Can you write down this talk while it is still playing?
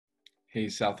Hey,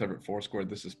 South Everett Foursquare,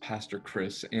 this is Pastor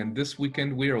Chris, and this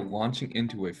weekend we are launching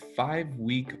into a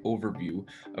 5-week overview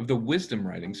of the wisdom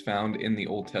writings found in the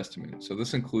Old Testament. So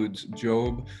this includes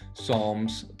Job,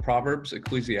 Psalms, Proverbs,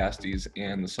 Ecclesiastes,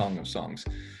 and the Song of Songs.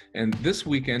 And this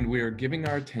weekend we are giving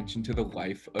our attention to the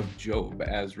life of Job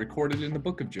as recorded in the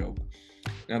book of Job.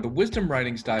 Now, the wisdom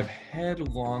writings dive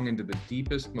headlong into the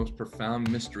deepest, most profound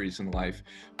mysteries in life,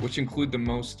 which include the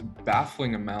most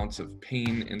baffling amounts of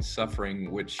pain and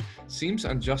suffering, which seems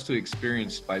unjustly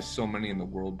experienced by so many in the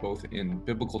world, both in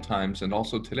biblical times and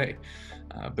also today.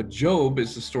 But Job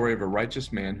is the story of a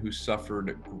righteous man who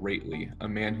suffered greatly, a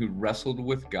man who wrestled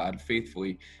with God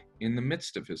faithfully in the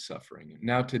midst of his suffering.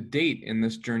 Now, to date in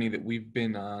this journey that we've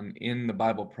been on in the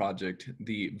Bible Project,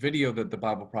 the video that the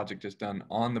Bible Project has done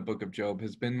on the book of Job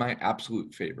has been my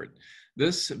absolute favorite.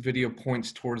 This video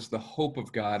points towards the hope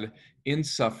of God in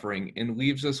suffering and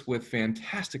leaves us with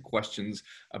fantastic questions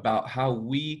about how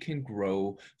we can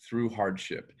grow through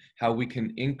hardship, how we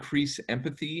can increase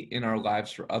empathy in our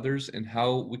lives for others, and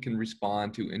how we can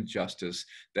respond to injustice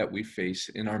that we face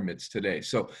in our midst today.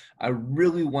 So I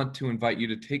really want to invite you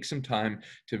to take some time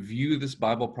to view this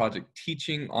Bible Project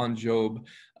teaching on Job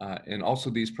and also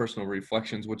these personal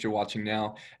reflections, which you're watching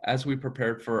now, as we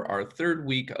prepared for our third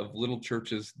week of Little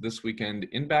Churches this weekend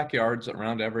in backyards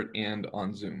around Everett and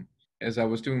on Zoom. As I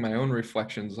was doing my own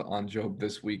reflections on Job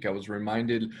this week, I was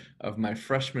reminded of my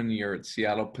freshman year at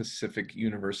Seattle Pacific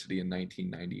University in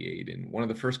 1998. And one of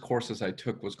the first courses I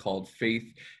took was called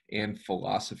Faith and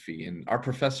Philosophy. And our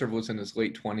professor was in his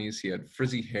late 20s. He had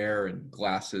frizzy hair and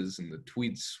glasses and the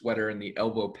tweed sweater and the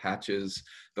elbow patches,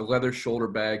 the leather shoulder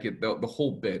bag, the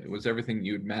whole bit. It was everything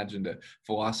you'd imagined a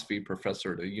philosophy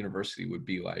professor at a university would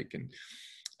be like. And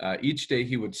each day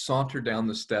he would saunter down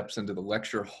the steps into the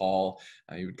lecture hall.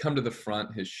 He would come to the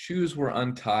front. His shoes were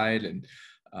untied and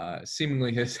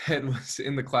seemingly his head was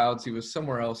in the clouds. He was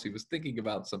somewhere else. He was thinking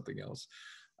about something else.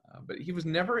 But he was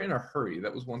never in a hurry.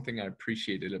 That was one thing I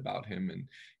appreciated about him. And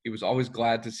he was always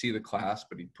glad to see the class,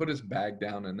 but he'd put his bag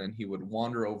down and then he would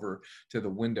wander over to the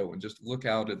window and just look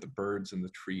out at the birds and the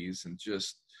trees and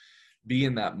just be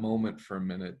in that moment for a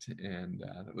minute. And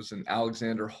it was in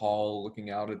Alexander Hall,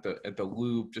 looking out at the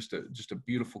Louvre, just a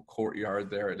beautiful courtyard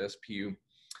there at SPU.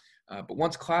 But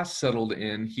once class settled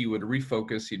in, he would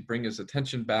refocus, he'd bring his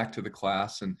attention back to the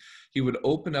class, and he would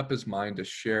open up his mind to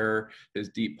share his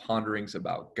deep ponderings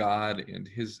about God and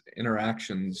his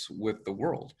interactions with the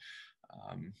world.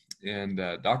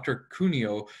 Dr.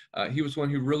 Cuneo, he was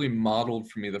one who really modeled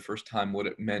for me the first time what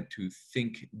it meant to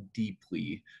think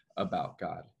deeply about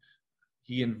God.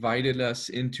 He invited us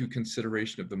into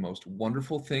consideration of the most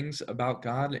wonderful things about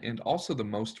God and also the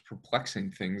most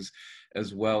perplexing things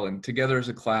as well. And together as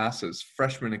a class, as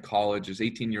freshmen in college, as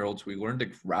 18-year-olds, we learned to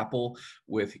grapple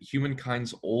with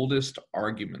humankind's oldest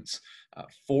arguments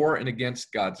for and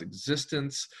against God's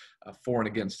existence, for and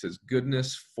against his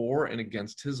goodness, for and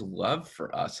against his love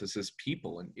for us as his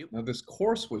people. And now this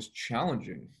course was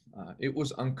challenging. It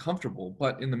was uncomfortable,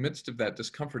 but in the midst of that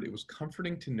discomfort, it was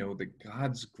comforting to know that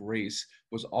God's grace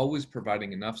was always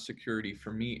providing enough security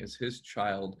for me as his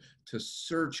child to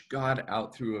search God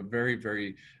out through a very,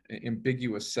 very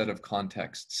ambiguous set of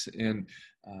contexts. And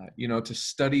to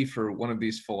study for one of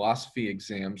these philosophy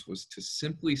exams was to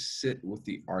simply sit with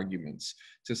the arguments,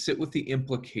 to sit with the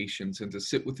implications, and to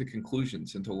sit with the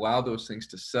conclusions, and to allow those things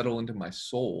to settle into my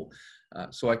soul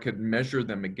so I could measure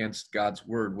them against God's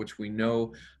word, which we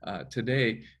know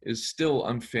today is still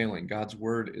unfailing. God's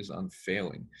word is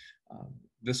unfailing.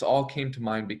 This all came to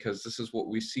mind because this is what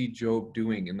we see Job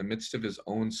doing in the midst of his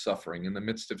own suffering, in the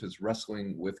midst of his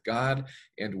wrestling with God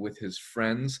and with his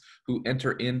friends who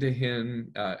enter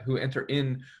in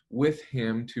with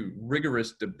him to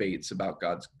rigorous debates about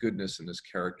God's goodness and his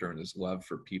character and his love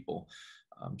for people.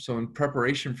 So in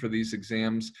preparation for these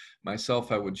exams,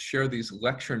 myself, I would share these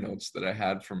lecture notes that I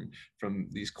had from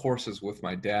these courses with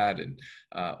my dad. And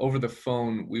over the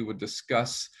phone, we would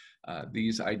discuss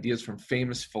these ideas from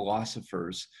famous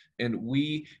philosophers. And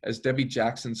we, as Debbie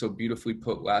Jackson so beautifully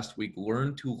put last week,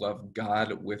 learn to love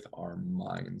God with our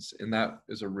minds. And that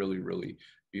is a really, really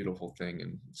beautiful thing.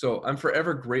 And so I'm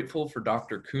forever grateful for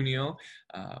Dr. Cuneo.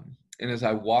 And as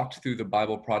I walked through the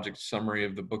Bible Project summary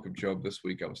of the book of Job this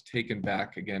week, I was taken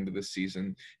back again to this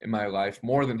season in my life,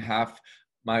 more than half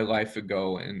my life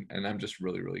ago, and I'm just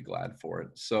really, really glad for it.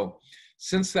 So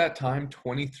since that time,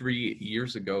 23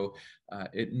 years ago,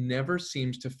 it never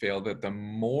seems to fail that the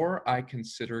more I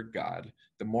consider God,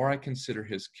 the more I consider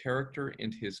his character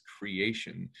and his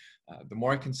creation, the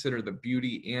more I consider the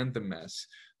beauty and the mess,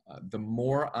 the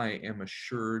more I am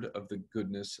assured of the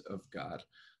goodness of God.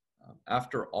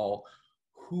 After all,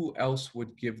 who else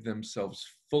would give themselves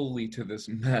fully to this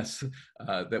mess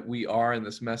that we are, and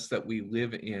this mess that we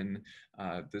live in,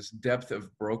 this depth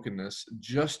of brokenness,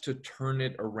 just to turn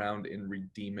it around and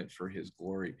redeem it for his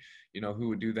glory? You know, who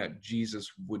would do that? Jesus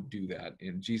would do that.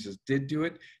 And Jesus did do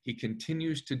it. He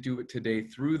continues to do it today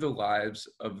through the lives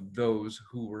of those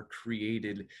who were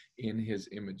created in his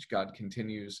image. God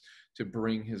continues to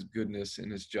bring his goodness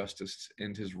and his justice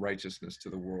and his righteousness to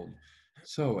the world.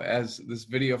 So, as this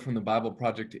video from the Bible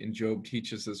Project in Job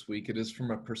teaches this week, it is from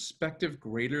a perspective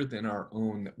greater than our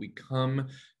own that we come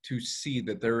to see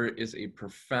that there is a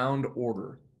profound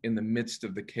order in the midst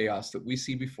of the chaos that we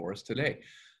see before us today.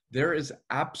 There is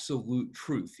absolute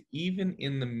truth, even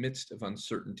in the midst of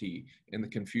uncertainty and the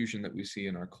confusion that we see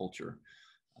in our culture.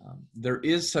 There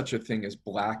is such a thing as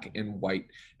black and white.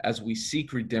 As we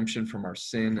seek redemption from our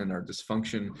sin and our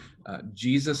dysfunction,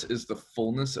 Jesus is the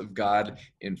fullness of God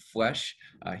in flesh.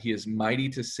 He is mighty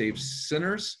to save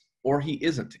sinners, or he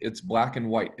isn't. It's black and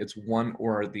white. It's one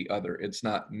or the other. It's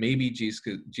not maybe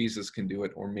Jesus can do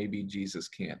it or maybe Jesus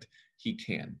can't. He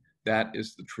can. That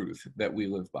is the truth that we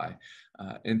live by.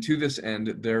 And to this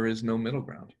end, there is no middle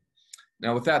ground.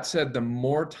 Now, with that said, the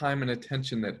more time and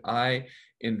attention that I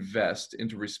invest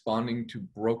into responding to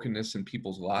brokenness in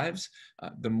people's lives,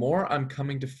 the more I'm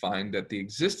coming to find that the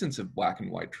existence of black and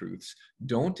white truths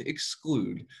don't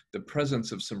exclude the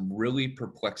presence of some really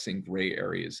perplexing gray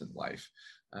areas in life.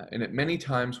 And at many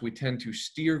times we tend to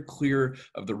steer clear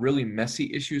of the really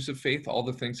messy issues of faith, all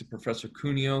the things that Professor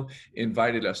Cuneo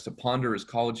invited us to ponder as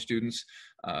college students.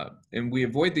 And we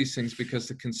avoid these things because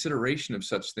the consideration of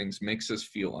such things makes us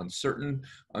feel uncertain,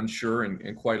 unsure,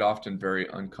 and quite often very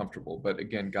uncomfortable. But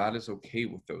again, God is okay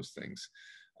with those things.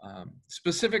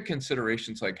 Specific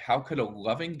considerations like, how could a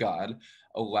loving God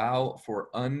allow for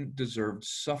undeserved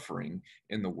suffering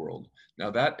in the world? Now,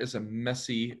 that is a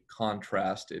messy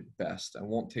contrast at best. I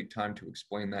won't take time to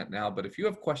explain that now, but if you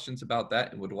have questions about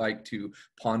that and would like to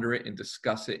ponder it and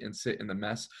discuss it and sit in the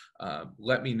mess,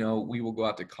 let me know. We will go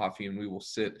out to coffee and we will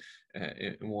sit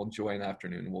and we'll enjoy an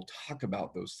afternoon and we'll talk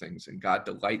about those things, and God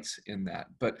delights in that.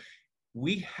 But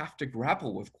we have to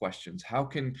grapple with questions. How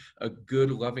can a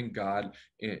good, loving God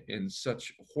in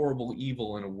such horrible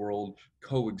evil in a world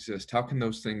coexist? How can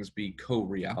those things be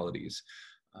co-realities?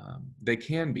 They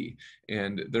can be,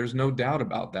 and there's no doubt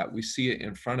about that. We see it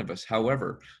in front of us.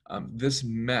 However, this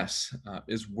mess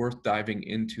is worth diving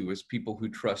into as people who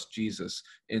trust Jesus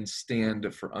and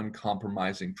stand for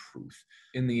uncompromising truth.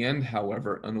 In the end,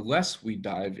 however, unless we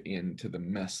dive into the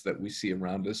mess that we see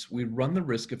around us, we run the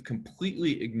risk of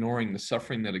completely ignoring the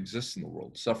suffering that exists in the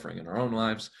world, suffering in our own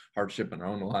lives, hardship in our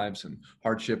own lives, and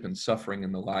hardship and suffering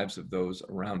in the lives of those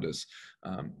around us.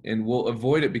 And we'll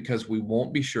avoid it because we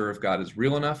won't be sure if God is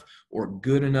real enough or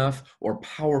good enough or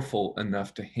powerful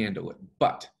enough to handle it.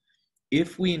 But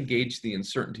if we engage the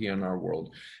uncertainty in our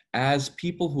world as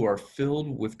people who are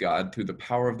filled with God through the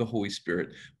power of the Holy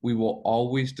Spirit, we will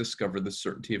always discover the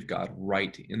certainty of God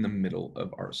right in the middle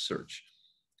of our search.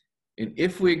 And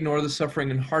if we ignore the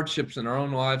suffering and hardships in our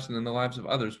own lives and in the lives of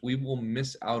others, we will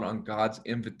miss out on God's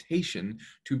invitation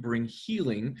to bring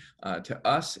healing to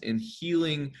us and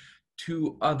healing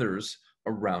to others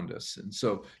around us. And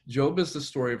so Job is the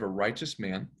story of a righteous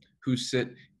man who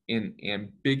sit in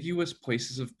ambiguous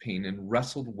places of pain and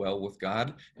wrestled well with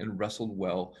God and wrestled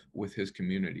well with his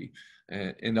community.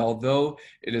 And although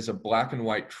it is a black and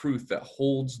white truth that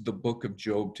holds the book of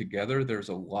Job together, there's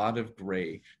a lot of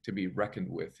gray to be reckoned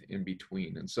with in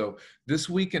between. And so this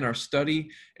week in our study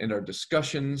and our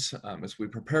discussions, as we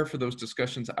prepare for those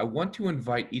discussions, I want to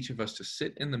invite each of us to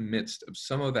sit in the midst of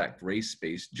some of that gray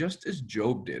space, just as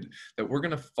Job did, that we're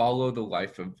going to follow the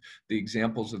life of the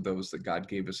examples of those that God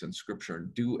gave us in Scripture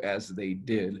and do as they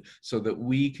did, so that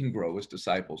we can grow as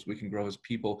disciples. We can grow as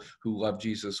people who love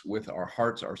Jesus with our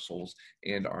hearts, our souls,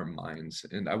 and our minds.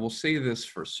 And I will say this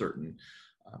for certain.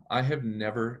 I have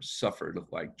never suffered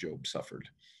like Job suffered.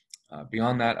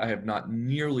 Beyond that, I have not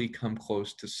nearly come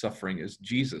close to suffering as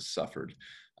Jesus suffered.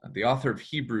 The author of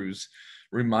Hebrews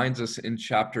reminds us in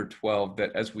chapter 12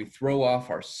 that as we throw off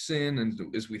our sin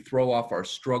and as we throw off our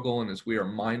struggle and as we are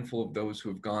mindful of those who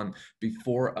have gone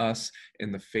before us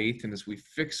in the faith, and as we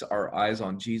fix our eyes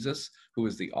on Jesus, who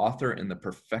is the author and the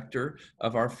perfecter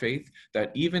of our faith,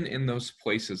 that even in those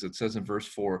places, it says in verse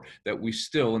 4, that we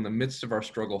still, in the midst of our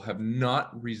struggle, have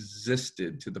not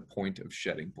resisted to the point of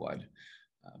shedding blood.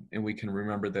 And we can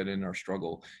remember that in our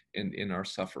struggle and in our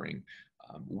suffering,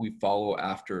 We follow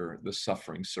after the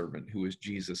suffering servant, who is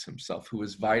Jesus himself, who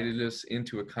has invited us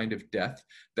into a kind of death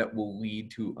that will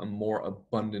lead to a more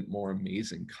abundant, more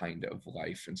amazing kind of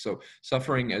life. And so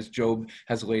suffering, as Job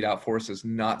has laid out for us, is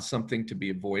not something to be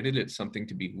avoided. It's something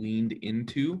to be leaned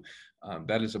into.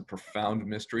 That is a profound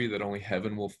mystery that only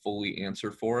heaven will fully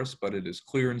answer for us, but it is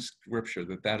clear in Scripture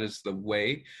that that is the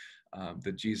way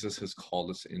that Jesus has called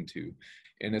us into.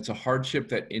 And it's a hardship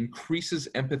that increases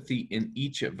empathy in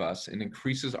each of us and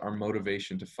increases our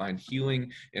motivation to find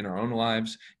healing in our own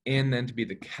lives and then to be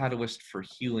the catalyst for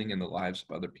healing in the lives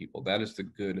of other people. That is the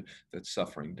good that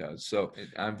suffering does. So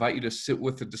I invite you to sit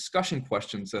with the discussion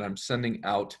questions that I'm sending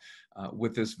out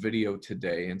with this video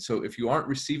today. And so if you aren't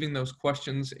receiving those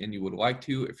questions and you would like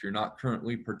to, if you're not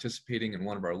currently participating in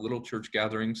one of our little church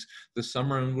gatherings this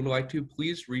summer and would like to,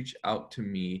 please reach out to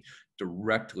me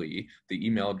directly, the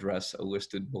email address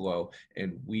listed below,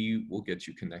 and we will get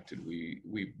you connected.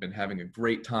 We've been having a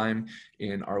great time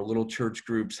in our little church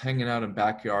groups, hanging out in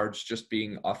backyards, just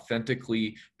being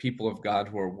authentically people of God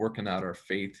who are working out our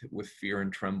faith with fear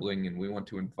and trembling, and we want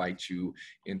to invite you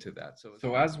into that.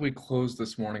 So as we close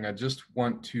this morning, I just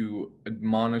want to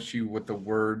admonish you with the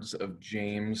words of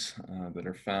James that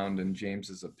are found in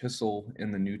James's epistle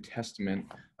in the New Testament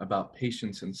about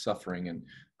patience and suffering. And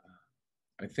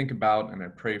I think about and I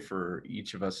pray for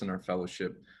each of us in our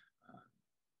fellowship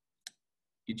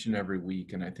each and every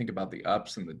week. And I think about the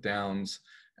ups and the downs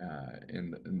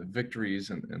and the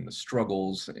victories and the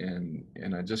struggles.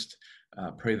 And I just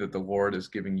pray that the Lord is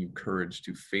giving you courage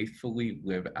to faithfully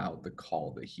live out the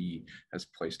call that he has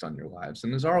placed on your lives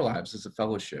and as our lives as a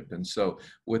fellowship. And so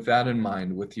with that in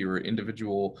mind, with your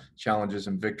individual challenges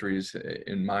and victories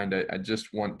in mind, I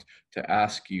just want to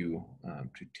ask you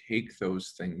to take those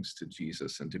things to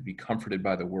Jesus and to be comforted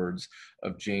by the words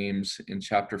of James in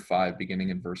chapter 5, beginning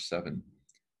in verse 7.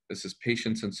 This is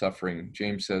patience and suffering.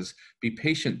 James says, "Be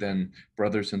patient then,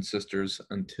 brothers and sisters,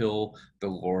 until the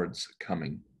Lord's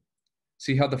coming.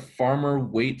 See how the farmer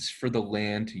waits for the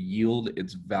land to yield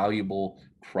its valuable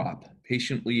crop,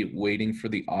 patiently waiting for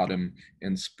the autumn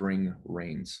and spring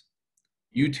rains.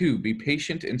 You too, be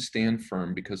patient and stand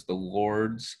firm, because the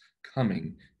Lord's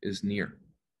coming is near.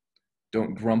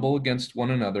 Don't grumble against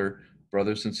one another,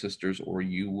 brothers and sisters, or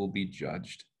you will be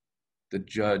judged. The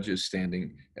judge is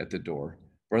standing at the door.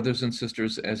 Brothers and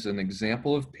sisters, as an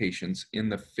example of patience in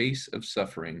the face of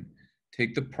suffering,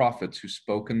 take the prophets who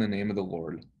spoke in the name of the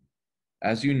Lord.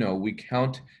 As you know, we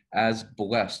count as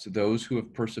blessed those who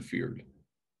have persevered.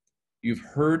 You've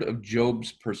heard of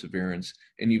Job's perseverance,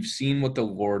 and you've seen what the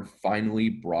Lord finally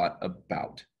brought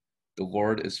about. The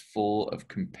Lord is full of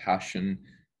compassion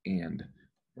and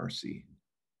mercy."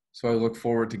 So I look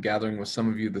forward to gathering with some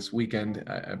of you this weekend.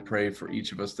 I pray for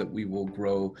each of us that we will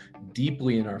grow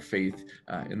deeply in our faith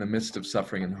in the midst of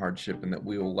suffering and hardship, and that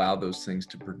we will allow those things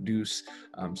to produce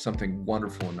something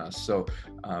wonderful in us. So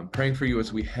praying for you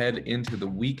as we head into the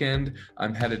weekend.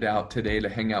 I'm headed out today to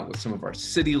hang out with some of our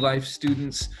City Life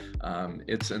students.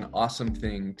 It's an awesome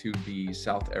thing to be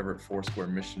South Everett Foursquare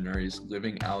missionaries,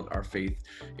 living out our faith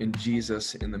in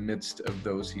Jesus in the midst of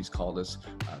those he's called us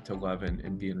to love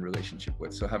and be in relationship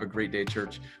with. So have a great day,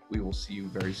 church. We will see you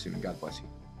very soon. God bless you.